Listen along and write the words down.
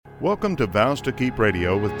Welcome to Vows to Keep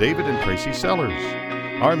Radio with David and Tracy Sellers.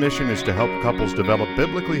 Our mission is to help couples develop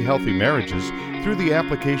biblically healthy marriages through the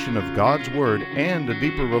application of God's Word and a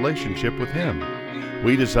deeper relationship with Him.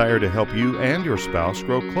 We desire to help you and your spouse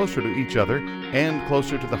grow closer to each other and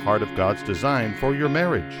closer to the heart of God's design for your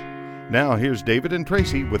marriage. Now, here's David and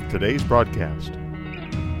Tracy with today's broadcast.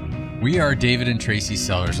 We are David and Tracy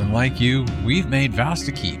Sellers, and like you, we've made vows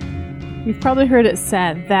to keep. You've probably heard it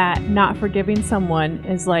said that not forgiving someone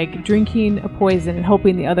is like drinking a poison and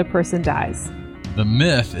hoping the other person dies. The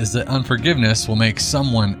myth is that unforgiveness will make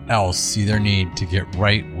someone else see their need to get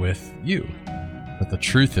right with you. But the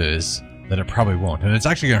truth is that it probably won't, and it's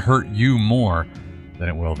actually going to hurt you more than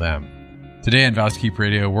it will them. Today on Vows to Keep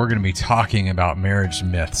Radio, we're going to be talking about marriage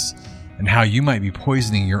myths and how you might be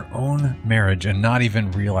poisoning your own marriage and not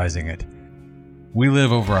even realizing it. We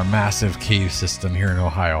live over a massive cave system here in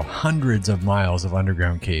Ohio, hundreds of miles of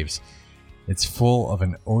underground caves. It's full of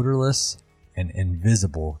an odorless and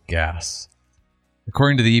invisible gas.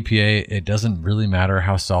 According to the EPA, it doesn't really matter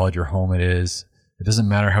how solid your home it is. It doesn't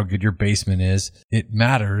matter how good your basement is. It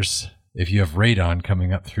matters if you have radon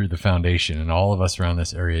coming up through the foundation, and all of us around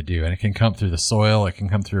this area do. And it can come through the soil, it can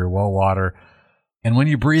come through your well water. And when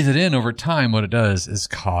you breathe it in over time, what it does is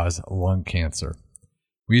cause lung cancer.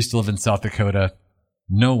 We used to live in South Dakota.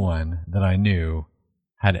 No one that I knew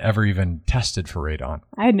had ever even tested for radon.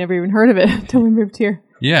 I had never even heard of it until we moved here.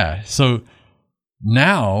 Yeah, so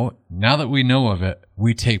now that we know of it,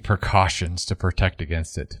 we take precautions to protect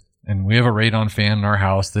against it. And we have a radon fan in our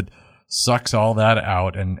house that sucks all that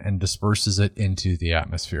out and disperses it into the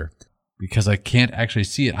atmosphere. Because I can't actually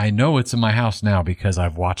see it. I know it's in my house now because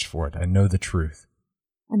I've watched for it. I know the truth.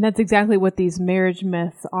 And that's exactly what these marriage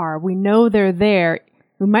myths are. We know they're there.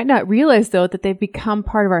 We might not realize, though, that they've become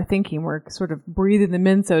part of our thinking. We're sort of breathing them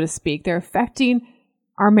in, so to speak. They're affecting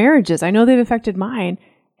our marriages. I know they've affected mine.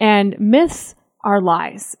 And myths are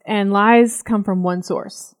lies. And lies come from one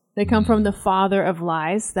source. They come from the father of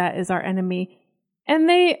lies. That is our enemy. And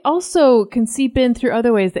they also can seep in through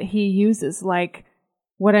other ways that he uses, like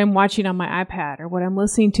what I'm watching on my iPad or what I'm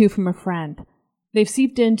listening to from a friend. They've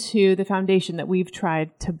seeped into the foundation that we've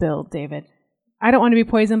tried to build, David. I don't want to be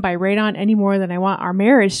poisoned by radon any more than I want our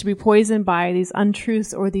marriage to be poisoned by these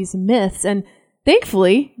untruths or these myths. And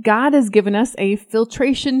thankfully, God has given us a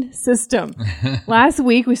filtration system. Last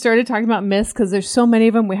week, we started talking about myths because there's so many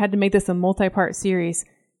of them. We had to make this a multi-part series.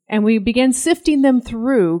 And we began sifting them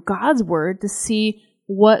through God's Word to see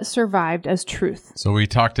what survived as truth. So we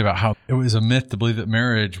talked about how it was a myth to believe that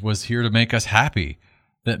marriage was here to make us happy,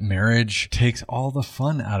 that marriage takes all the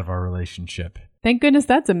fun out of our relationship. Thank goodness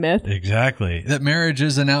that's a myth. Exactly. That marriage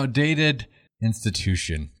is an outdated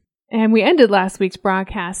institution. And we ended last week's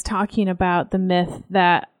broadcast talking about the myth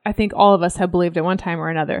that I think all of us have believed at one time or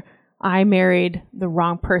another. I married the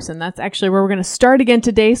wrong person. That's actually where we're going to start again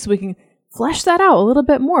today so we can flesh that out a little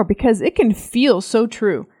bit more, because it can feel so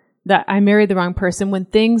true that I married the wrong person when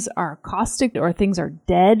things are caustic or things are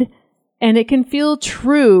dead. And it can feel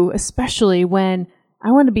true, especially when I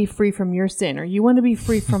want to be free from your sin or you want to be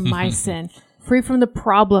free from my sin, free from the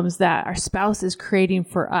problems that our spouse is creating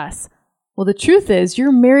for us. Well, the truth is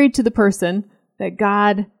you're married to the person that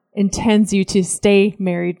God intends you to stay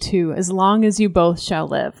married to as long as you both shall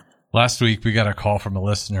live. Last week, we got a call from a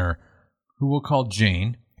listener who we'll call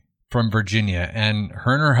Jane from Virginia, and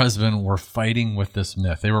her husband were fighting with this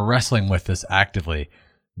myth. They were wrestling with this actively.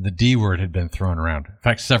 The D word had been thrown around, in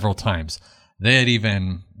fact, several times. They had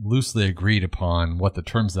even loosely agreed upon what the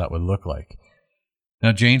terms of that would look like.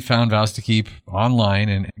 Now, Jane found Vows to Keep online,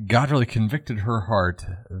 and God really convicted her heart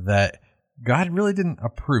that God really didn't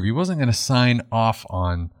approve. He wasn't going to sign off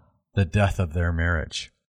on the death of their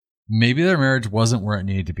marriage. Maybe their marriage wasn't where it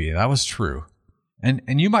needed to be. That was true. And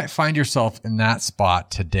you might find yourself in that spot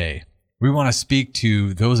today. We want to speak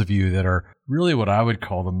to those of you that are really what I would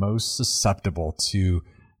call the most susceptible to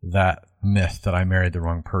that myth that I married the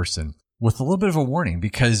wrong person, with a little bit of a warning,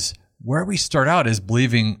 because where we start out is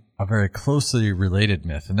believing a very closely related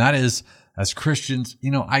myth. And that is, as Christians,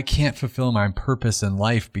 I can't fulfill my purpose in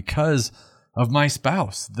life because of my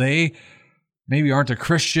spouse. They maybe aren't a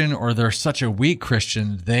Christian, or they're such a weak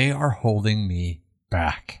Christian. They are holding me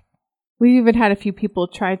back. We've even had a few people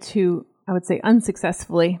try to, I would say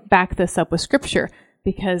unsuccessfully, back this up with Scripture,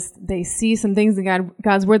 because they see some things in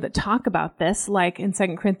God's Word that talk about this, like in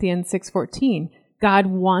 2 Corinthians 6:14, God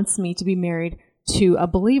wants me to be married to a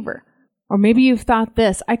believer. Or maybe you've thought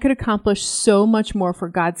this, I could accomplish so much more for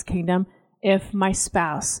God's kingdom if my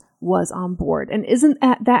spouse was on board. And isn't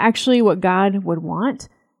that actually what God would want?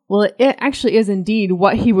 Well, it actually is indeed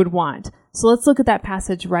what he would want. So let's look at that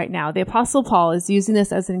passage right now. The Apostle Paul is using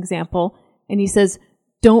this as an example, and he says,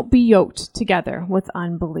 don't be yoked together with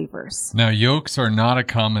unbelievers. Now, yokes are not a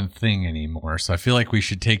common thing anymore, so I feel like we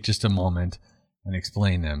should take just a moment and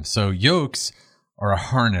explain them. So yokes are a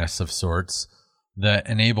harness of sorts that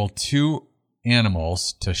enable two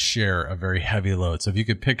animals to share a very heavy load. So if you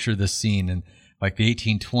could picture this scene in like the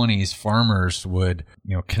 1820s, farmers would,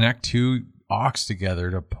 connect two ox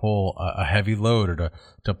together to pull a heavy load or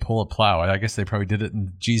to pull a plow. I guess they probably did it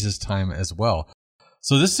in Jesus' time as well.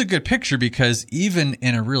 So this is a good picture because even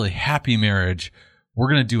in a really happy marriage, we're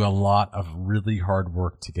going to do a lot of really hard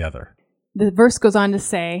work together. The verse goes on to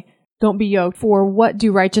say, don't be yoked, for what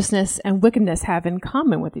do righteousness and wickedness have in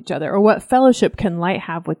common with each other? Or what fellowship can light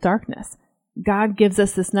have with darkness? God gives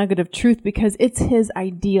us this nugget of truth because it's his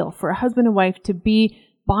ideal for a husband and wife to be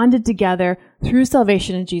bonded together through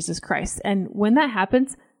salvation in Jesus Christ. And when that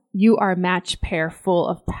happens, you are a match pair full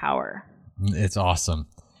of power. It's awesome.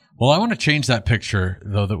 Well, I want to change that picture,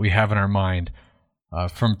 though, that we have in our mind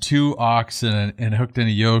from two ox and hooked in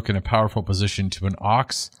a yoke in a powerful position to an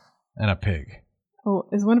ox and a pig. Oh,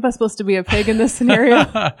 is one of us supposed to be a pig in this scenario?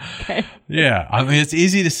 Okay. Yeah. I mean, it's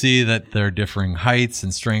easy to see that their differing heights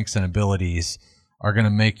and strengths and abilities are going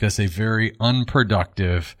to make this a very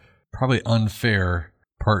unproductive, probably unfair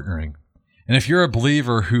partnering. And if you're a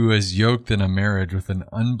believer who is yoked in a marriage with an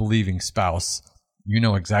unbelieving spouse, you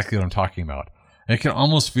know exactly what I'm talking about. It can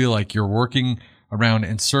almost feel like you're working around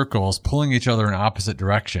in circles, pulling each other in opposite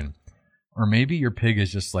direction. Or maybe your pig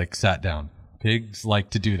is just like sat down. Pigs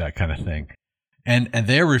like to do that kind of thing. And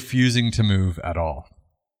they're refusing to move at all.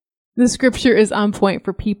 The scripture is on point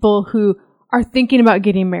for people who are thinking about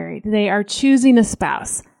getting married. They are choosing a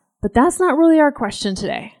spouse. But that's not really our question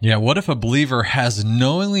today. Yeah, what if a believer has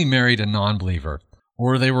knowingly married a non-believer?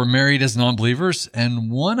 Or they were married as non-believers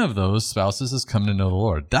and one of those spouses has come to know the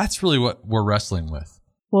Lord? That's really what we're wrestling with.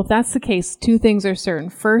 Well, if that's the case, two things are certain.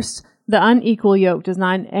 First, the unequal yoke does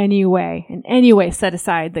not in any way set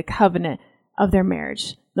aside the covenant of their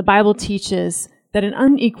marriage. The Bible teaches that an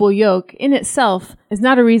unequal yoke in itself is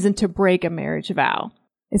not a reason to break a marriage vow.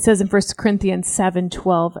 It says in 1 Corinthians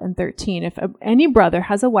 7:12 and 13, if any brother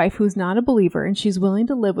has a wife who's not a believer and she's willing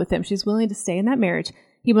to live with him, she's willing to stay in that marriage,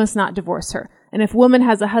 he must not divorce her. And if a woman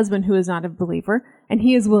has a husband who is not a believer and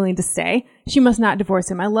he is willing to stay, she must not divorce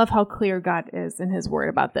him. I love how clear God is in his word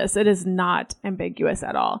about this. It is not ambiguous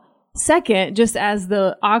at all. Second, just as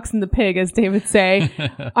the ox and the pig, as David say,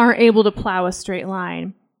 aren't able to plow a straight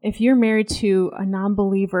line, if you're married to a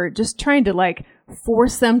non-believer, just trying to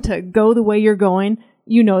force them to go the way you're going,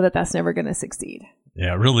 you know that that's never going to succeed.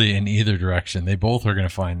 Yeah, really in either direction. They both are going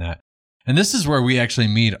to find that. And this is where we actually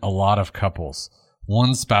meet a lot of couples.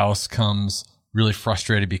 One spouse comes really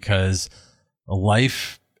frustrated because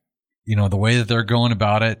life, the way that they're going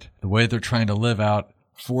about it, the way they're trying to live out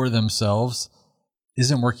for themselves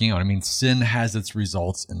isn't working out. I mean, sin has its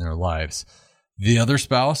results in their lives. The other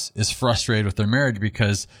spouse is frustrated with their marriage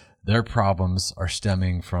because their problems are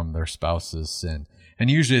stemming from their spouse's sin. And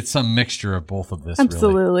usually it's some mixture of both of this.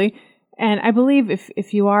 Absolutely. Really. And I believe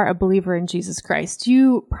if you are a believer in Jesus Christ,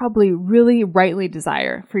 you probably really rightly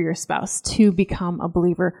desire for your spouse to become a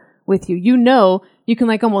believer with you. You can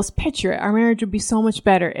almost picture it. Our marriage would be so much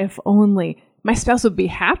better if only my spouse would be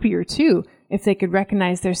happier too if they could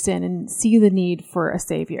recognize their sin and see the need for a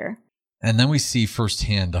savior. And then we see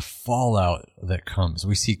firsthand the fallout that comes.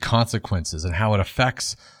 We see consequences and how it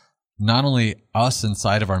affects not only us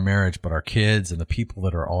inside of our marriage, but our kids and the people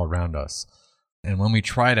that are all around us. And when we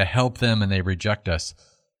try to help them and they reject us,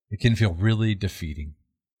 it can feel really defeating.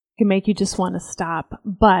 It can make you just want to stop.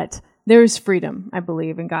 But there is freedom, I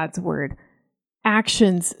believe, in God's word.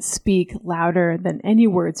 Actions speak louder than any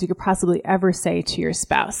words you could possibly ever say to your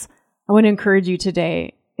spouse. I want to encourage you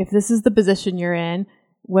today, if this is the position you're in,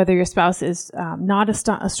 whether your spouse is not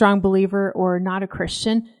a strong believer or not a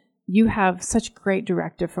Christian, you have such great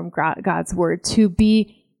directive from God's word to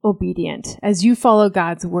be obedient. As you follow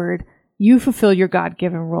God's word, you fulfill your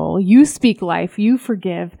God-given role. You speak life. You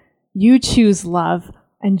forgive. You choose love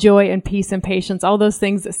and joy and peace and patience. All those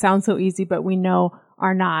things that sound so easy, but we know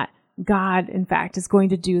are not. God, in fact, is going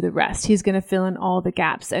to do the rest. He's going to fill in all the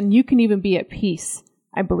gaps. And you can even be at peace,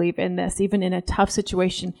 I believe, in this, even in a tough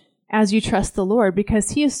situation, as you trust the Lord,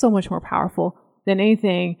 because he is so much more powerful than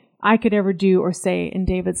anything I could ever do or say in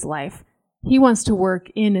David's life. He wants to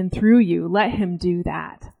work in and through you. Let him do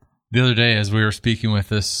that. The other day, as we were speaking with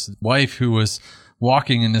this wife who was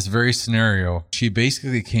walking in this very scenario, she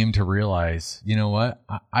basically came to realize, you know what?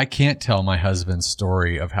 I can't tell my husband's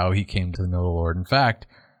story of how he came to know the Lord. In fact,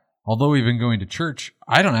 although we've been going to church,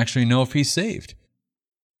 I don't actually know if he's saved.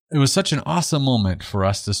 It was such an awesome moment for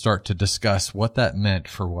us to start to discuss what that meant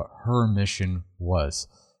for what her mission was.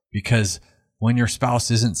 Because when your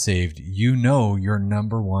spouse isn't saved, you know your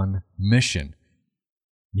number one mission.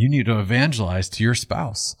 You need to evangelize to your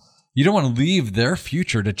spouse. You don't want to leave their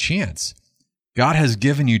future to chance. God has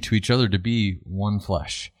given you to each other to be one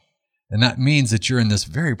flesh. And that means that you're in this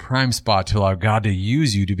very prime spot to allow God to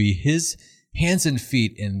use you to be his hands and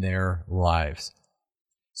feet in their lives.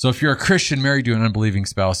 So if you're a Christian married to an unbelieving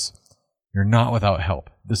spouse, you're not without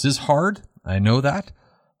help. This is hard. I know that.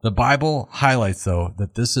 The Bible highlights, though,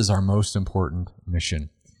 that this is our most important mission.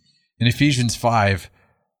 In Ephesians 5,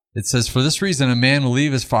 it says, "For this reason, a man will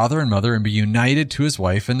leave his father and mother and be united to his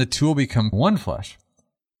wife, and the two will become one flesh."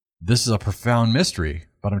 This is a profound mystery,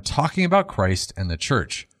 but I'm talking about Christ and the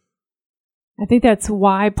church. I think that's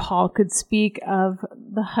why Paul could speak of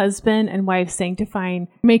the husband and wife sanctifying,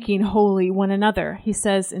 making holy one another. He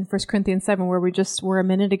says in 1 Corinthians 7, where we just were a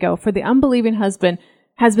minute ago, "For the unbelieving husband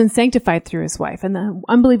has been sanctified through his wife, and the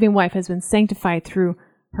unbelieving wife has been sanctified through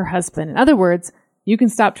her husband." In other words, you can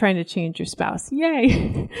stop trying to change your spouse.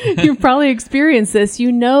 Yay! You've probably experienced this.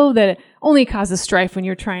 You know that it only causes strife when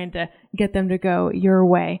you're trying to get them to go your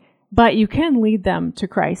way. But you can lead them to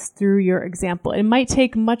Christ through your example. It might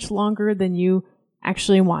take much longer than you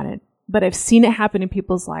actually wanted, but I've seen it happen in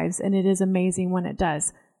people's lives, and it is amazing when it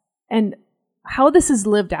does. And how this is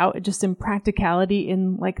lived out just in practicality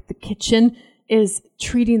in like the kitchen is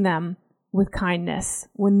treating them with kindness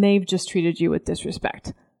when they've just treated you with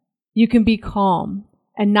disrespect. You can be calm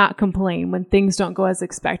and not complain when things don't go as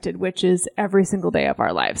expected, which is every single day of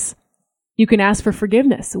our lives. You can ask for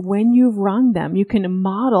forgiveness when you've wronged them. You can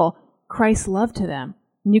model Christ's love to them.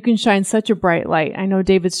 And you can shine such a bright light. I know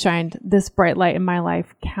David's shined this bright light in my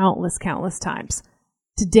life countless times.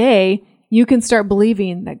 Today, you can start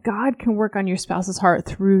believing that God can work on your spouse's heart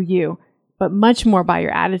through you, but much more by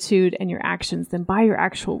your attitude and your actions than by your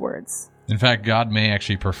actual words. In fact, God may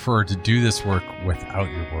actually prefer to do this work without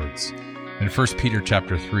your words. In 1 Peter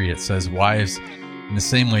chapter 3, it says, "Wives, in the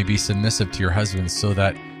same way be submissive to your husbands, so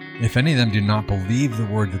that if any of them do not believe the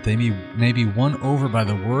word, that they may be won over by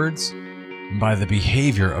the words and by the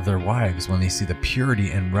behavior of their wives when they see the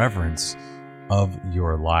purity and reverence of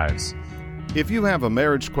your lives." If you have a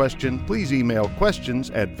marriage question, please email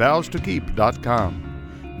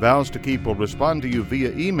questions@vowstokeep.com. Vows to Keep will respond to you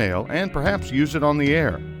via email and perhaps use it on the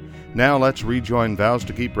air. Now let's rejoin Vows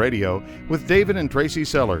to Keep Radio with David and Tracy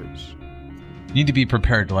Sellers. You need to be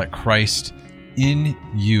prepared to let Christ in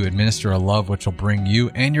you administer a love which will bring you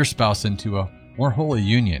and your spouse into a more holy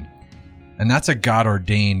union. And that's a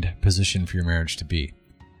God-ordained position for your marriage to be.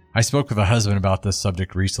 I spoke with a husband about this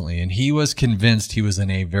subject recently, and he was convinced he was in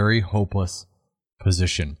a very hopeless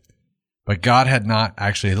position. But God had not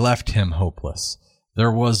actually left him hopeless.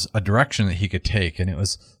 There was a direction that he could take, and it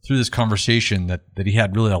was through this conversation that he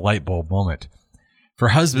had really a light bulb moment. For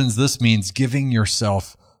husbands, this means giving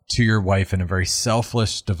yourself to your wife in a very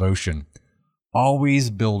selfless devotion, always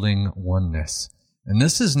building oneness. And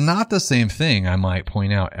this is not the same thing, I might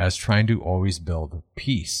point out, as trying to always build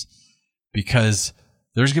peace, because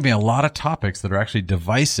there's going to be a lot of topics that are actually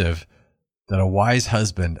divisive that a wise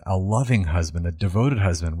husband, a loving husband, a devoted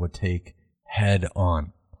husband would take head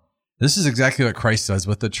on. This is exactly what Christ does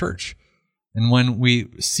with the church. And when we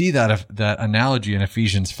see that analogy in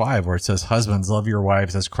Ephesians 5, where it says, "Husbands, love your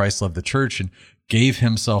wives as Christ loved the church and gave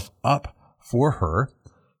himself up for her,"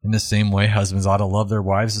 in the same way, husbands ought to love their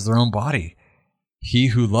wives as their own body. He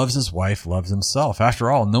who loves his wife loves himself. After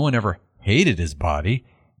all, no one ever hated his body,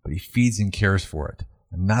 but he feeds and cares for it.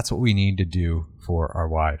 And that's what we need to do for our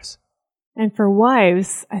wives. And for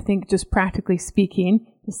wives, I think just practically speaking,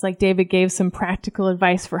 just like David gave some practical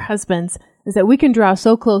advice for husbands, is that we can draw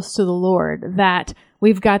so close to the Lord that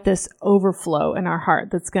we've got this overflow in our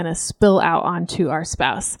heart that's going to spill out onto our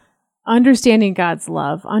spouse. Understanding God's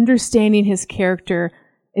love, understanding his character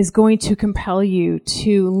is going to compel you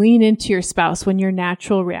to lean into your spouse when your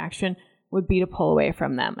natural reaction would be to pull away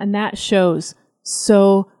from them. And that shows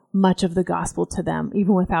so much of the gospel to them,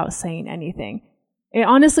 even without saying anything. It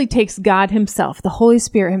honestly takes God himself, the Holy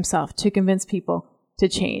Spirit himself, to convince people to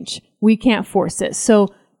change. We can't force it. So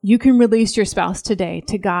you can release your spouse today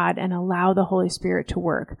to God and allow the Holy Spirit to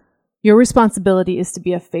work. Your responsibility is to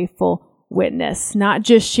be a faithful witness, not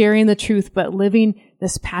just sharing the truth, but living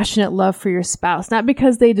this passionate love for your spouse, not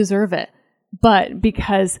because they deserve it, but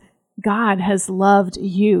because God has loved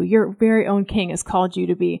you. Your very own King has called you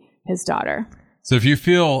to be his daughter. So if you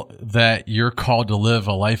feel that you're called to live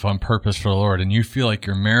a life on purpose for the Lord, and you feel like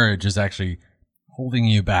your marriage is actually holding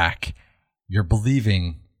you back, you're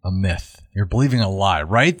believing a myth. You're believing a lie.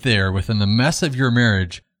 Right there within the mess of your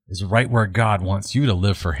marriage is right where God wants you to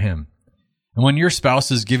live for him. And when your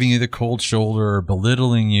spouse is giving you the cold shoulder or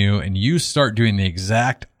belittling you, and you start doing the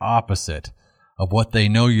exact opposite of what they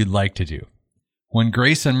know you'd like to do. When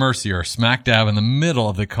grace and mercy are smack dab in the middle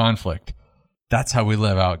of the conflict, that's how we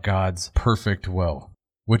live out God's perfect will,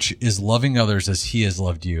 which is loving others as he has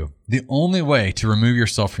loved you. The only way to remove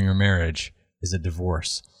yourself from your marriage is a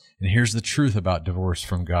divorce. And here's the truth about divorce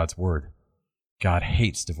from God's word. God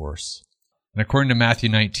hates divorce. And according to Matthew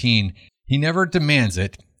 19, he never demands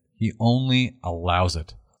it. He only allows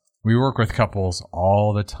it. We work with couples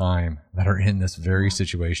all the time that are in this very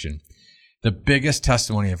situation. The biggest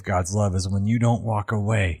testimony of God's love is when you don't walk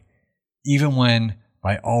away, even when,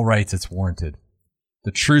 by all rights, it's warranted.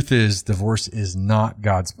 The truth is, divorce is not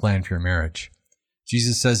God's plan for your marriage.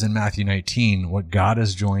 Jesus says in Matthew 19, what God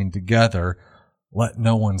has joined together, let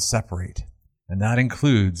no one separate. And that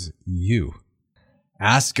includes you.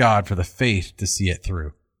 Ask God for the faith to see it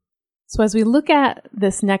through. So as we look at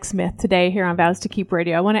this next myth today here on Vows to Keep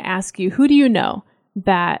Radio, I want to ask you, who do you know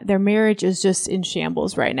that their marriage is just in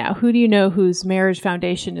shambles right now? Who do you know whose marriage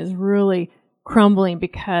foundation is really crumbling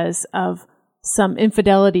because of some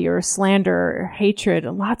infidelity or slander or hatred,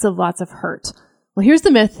 lots of hurt? Well, here's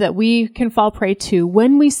the myth that we can fall prey to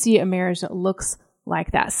when we see a marriage that looks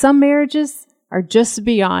like that. Some marriages are just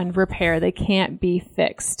beyond repair. They can't be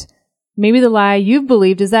fixed. Maybe the lie you've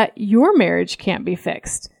believed is that your marriage can't be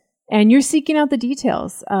fixed, and you're seeking out the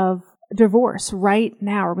details of divorce right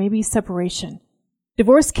now, or maybe separation.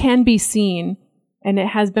 Divorce can be seen, and it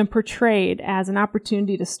has been portrayed as an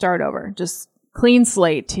opportunity to start over, just clean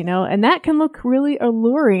slate, and that can look really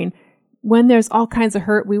alluring when there's all kinds of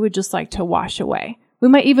hurt we would just like to wash away. We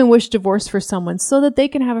might even wish divorce for someone so that they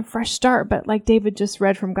can have a fresh start, but like David just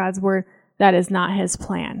read from God's word, that is not his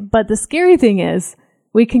plan. But the scary thing is,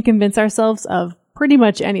 we can convince ourselves of pretty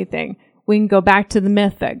much anything. We can go back to the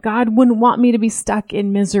myth that God wouldn't want me to be stuck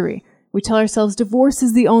in misery. We tell ourselves divorce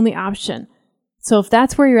is the only option. So if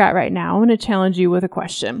that's where you're at right now, I want to challenge you with a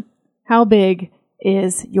question. How big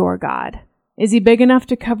is your God? Is he big enough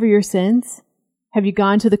to cover your sins? Have you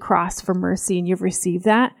gone to the cross for mercy and you've received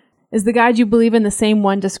that? Is the God you believe in the same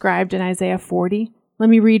one described in Isaiah 40? Let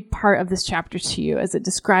me read part of this chapter to you as it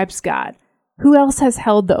describes God. Who else has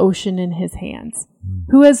held the ocean in his hands?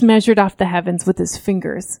 Who has measured off the heavens with his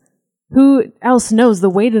fingers? Who else knows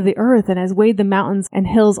the weight of the earth and has weighed the mountains and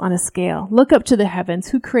hills on a scale? Look up to the heavens.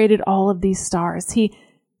 Who created all of these stars? He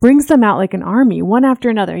brings them out like an army, one after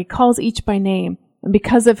another. He calls each by name. And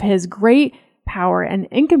because of his great power and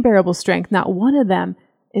incomparable strength, not one of them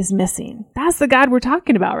is missing. That's the God we're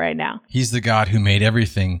talking about right now. He's the God who made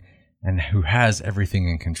everything and who has everything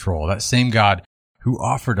in control. That same God who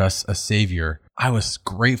offered us a Savior, I was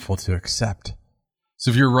grateful to accept.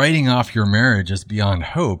 So if you're writing off your marriage as beyond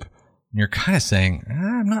hope, and you're kind of saying,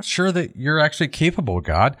 I'm not sure that you're actually capable,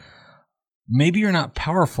 God. Maybe you're not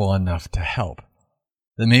powerful enough to help.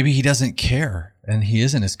 That maybe he doesn't care and he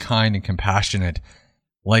isn't as kind and compassionate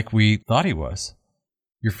like we thought he was.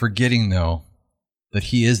 You're forgetting, though, that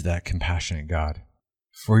he is that compassionate God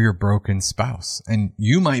for your broken spouse. And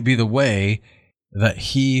you might be the way that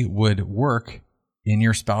he would work in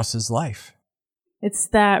your spouse's life. It's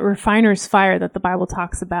that refiner's fire that the Bible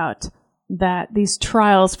talks about, that these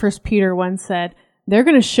trials, 1 Peter 1 said, they're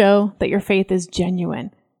going to show that your faith is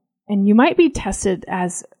genuine. And you might be tested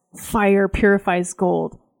as fire purifies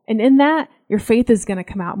gold. And in that, your faith is going to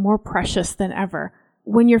come out more precious than ever.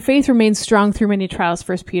 When your faith remains strong through many trials,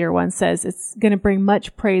 1 Peter 1 says, it's going to bring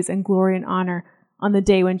much praise and glory and honor on the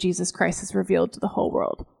day when Jesus Christ is revealed to the whole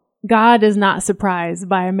world. God is not surprised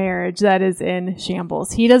by a marriage that is in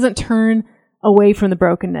shambles. He doesn't turn away from the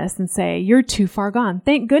brokenness and say, you're too far gone.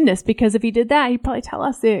 Thank goodness, because if he did that, he'd probably tell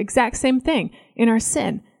us the exact same thing in our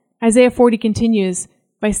sin. Isaiah 40 continues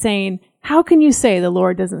by saying, how can you say the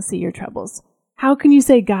Lord doesn't see your troubles? How can you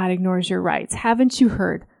say God ignores your rights? Haven't you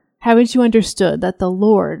heard? Haven't you understood that the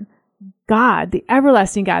Lord, God, the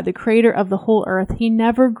everlasting God, the creator of the whole earth, he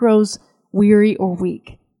never grows weary or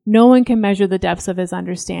weak. No one can measure the depths of his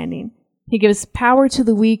understanding. He gives power to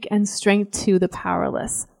the weak and strength to the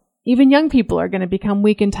powerless. Even young people are going to become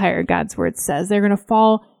weak and tired, God's word says. They're going to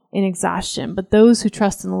fall in exhaustion. But those who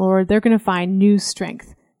trust in the Lord, they're going to find new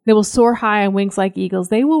strength. They will soar high on wings like eagles.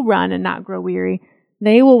 They will run and not grow weary.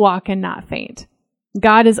 They will walk and not faint.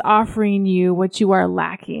 God is offering you what you are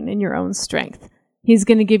lacking in your own strength. He's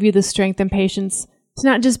going to give you the strength and patience to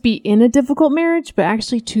not just be in a difficult marriage, but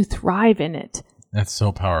actually to thrive in it. That's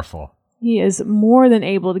so powerful. He is more than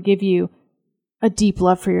able to give you a deep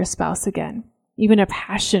love for your spouse again. Even a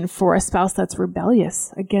passion for a spouse that's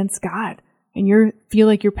rebellious against God. And you feel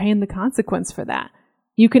like you're paying the consequence for that.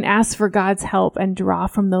 You can ask for God's help and draw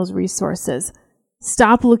from those resources.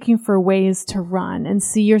 Stop looking for ways to run and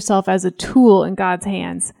see yourself as a tool in God's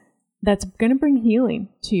hands that's going to bring healing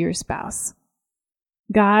to your spouse.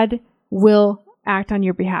 God will act on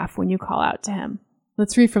your behalf when you call out to him.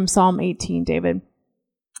 Let's read from Psalm 18, David.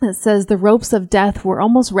 It says, "The ropes of death were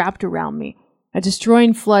almost wrapped around me. A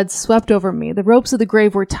destroying flood swept over me. The ropes of the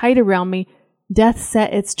grave were tight around me. Death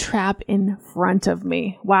set its trap in front of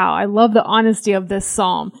me." Wow, I love the honesty of this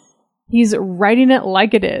psalm. He's writing it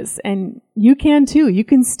like it is, and you can too. You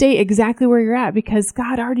can stay exactly where you're at because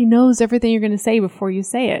God already knows everything you're going to say before you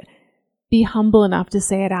say it. Be humble enough to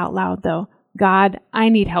say it out loud, though. God, I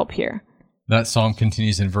need help here. That psalm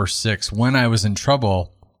continues in verse 6. "When I was in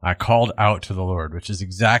trouble, I called out to the Lord," which is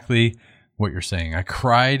exactly what you're saying. I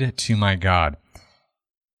cried to my God.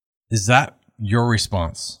 Is that your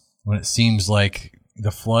response when it seems like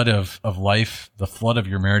the flood of life, the flood of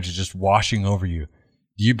your marriage is just washing over you?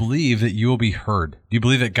 Do you believe that you will be heard? Do you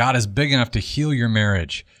believe that God is big enough to heal your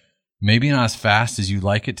marriage? Maybe not as fast as you'd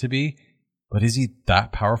like it to be, but is he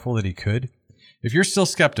that powerful that he could? If you're still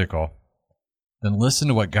skeptical, then listen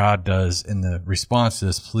to what God does in the response to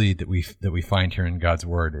this plea that we find here in God's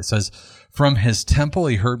word. It says, "From his temple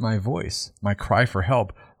he heard my voice. My cry for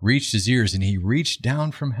help reached his ears, and he reached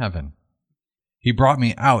down from heaven. He brought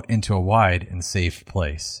me out into a wide and safe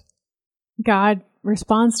place." God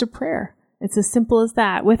responds to prayer. It's as simple as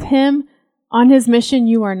that. With him on his mission,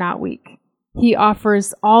 you are not weak. He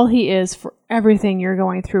offers all he is for everything you're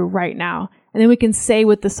going through right now. And then we can say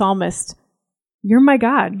with the psalmist, "You're my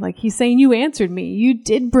God." Like he's saying, "You answered me. You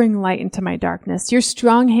did bring light into my darkness. Your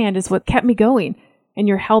strong hand is what kept me going, and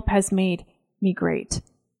your help has made me great."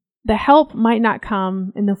 The help might not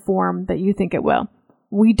come in the form that you think it will.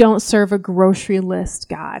 We don't serve a grocery list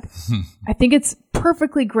God. I think it's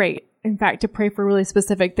perfectly great, in fact, to pray for really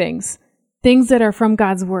specific things that are from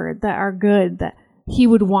God's word, that are good, that he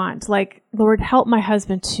would want. Like, "Lord, help my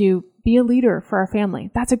husband to be a leader for our family."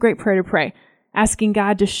 That's a great prayer to pray. Asking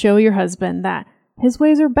God to show your husband that his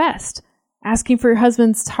ways are best. Asking for your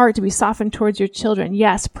husband's heart to be softened towards your children.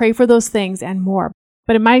 Yes, pray for those things and more.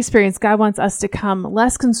 But in my experience, God wants us to come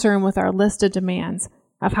less concerned with our list of demands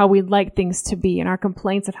of how we'd like things to be and our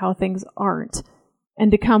complaints of how things aren't,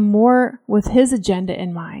 and to come more with his agenda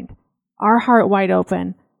in mind. Our heart wide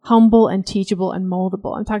open, humble and teachable and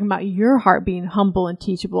moldable. I'm talking about your heart being humble and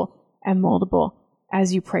teachable and moldable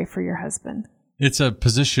as you pray for your husband. It's a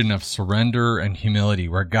position of surrender and humility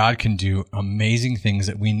where God can do amazing things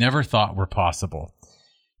that we never thought were possible.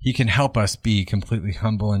 He can help us be completely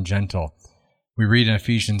humble and gentle. We read in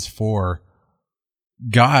Ephesians 4,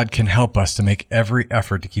 God can help us to make every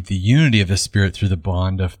effort to keep the unity of the Spirit through the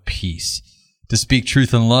bond of peace. To speak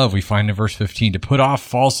truth in love, we find in verse 15, to put off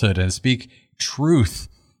falsehood and speak truth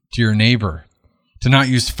to your neighbor, to not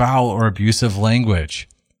use foul or abusive language,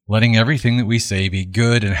 letting everything that we say be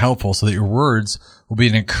good and helpful so that your words will be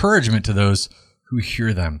an encouragement to those who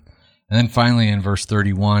hear them. And then finally in verse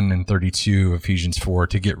 31 and 32 of Ephesians 4,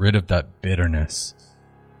 to get rid of that bitterness,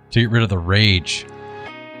 to get rid of the rage,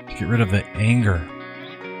 to get rid of the anger,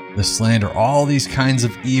 the slander, all these kinds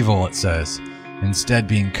of evil, it says, instead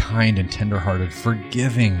being kind and tenderhearted,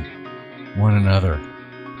 forgiving one another,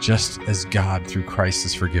 just as God through Christ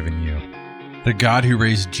has forgiven you. The God who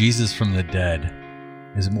raised Jesus from the dead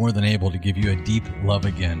is more than able to give you a deep love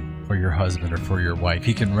again for your husband or for your wife.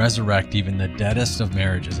 He can resurrect even the deadest of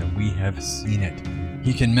marriages, and we have seen it.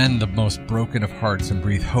 He can mend the most broken of hearts and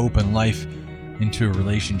breathe hope and life into a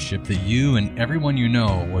relationship that you and everyone you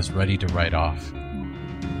know was ready to write off.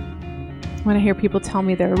 When I hear people tell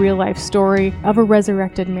me their real life story of a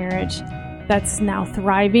resurrected marriage that's now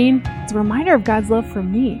thriving, it's a reminder of God's love for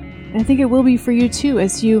me. And I think it will be for you too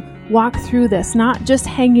as you walk through this, not just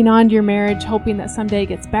hanging on to your marriage, hoping that someday it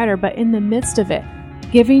gets better, but in the midst of it,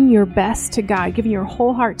 giving your best to God, giving your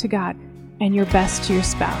whole heart to God and your best to your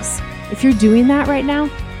spouse. If you're doing that right now,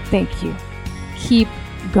 thank you. Keep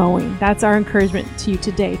going. That's our encouragement to you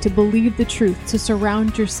today, to believe the truth, to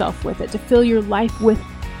surround yourself with it, to fill your life with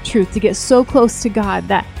truth, to get so close to God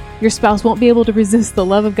that your spouse won't be able to resist the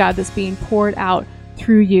love of God that's being poured out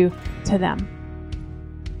through you to them.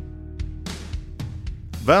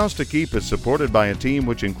 Vows to Keep is supported by a team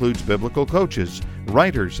which includes biblical coaches,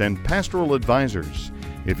 writers, and pastoral advisors.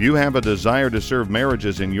 If you have a desire to serve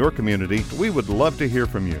marriages in your community, we would love to hear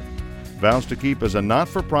from you. Vows to Keep is a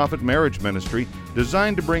not-for-profit marriage ministry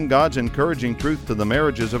designed to bring God's encouraging truth to the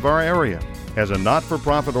marriages of our area. As a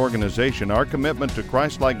not-for-profit organization, our commitment to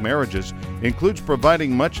Christ-like marriages includes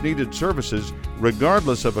providing much-needed services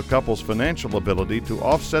regardless of a couple's financial ability to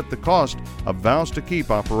offset the cost of Vows to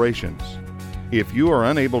Keep operations. If you are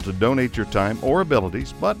unable to donate your time or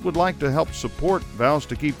abilities but would like to help support Vows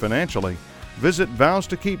to Keep financially, visit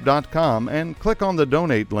vowstokeep.com and click on the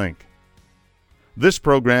donate link. This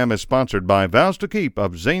program is sponsored by Vows to Keep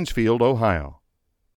of Zanesfield, Ohio.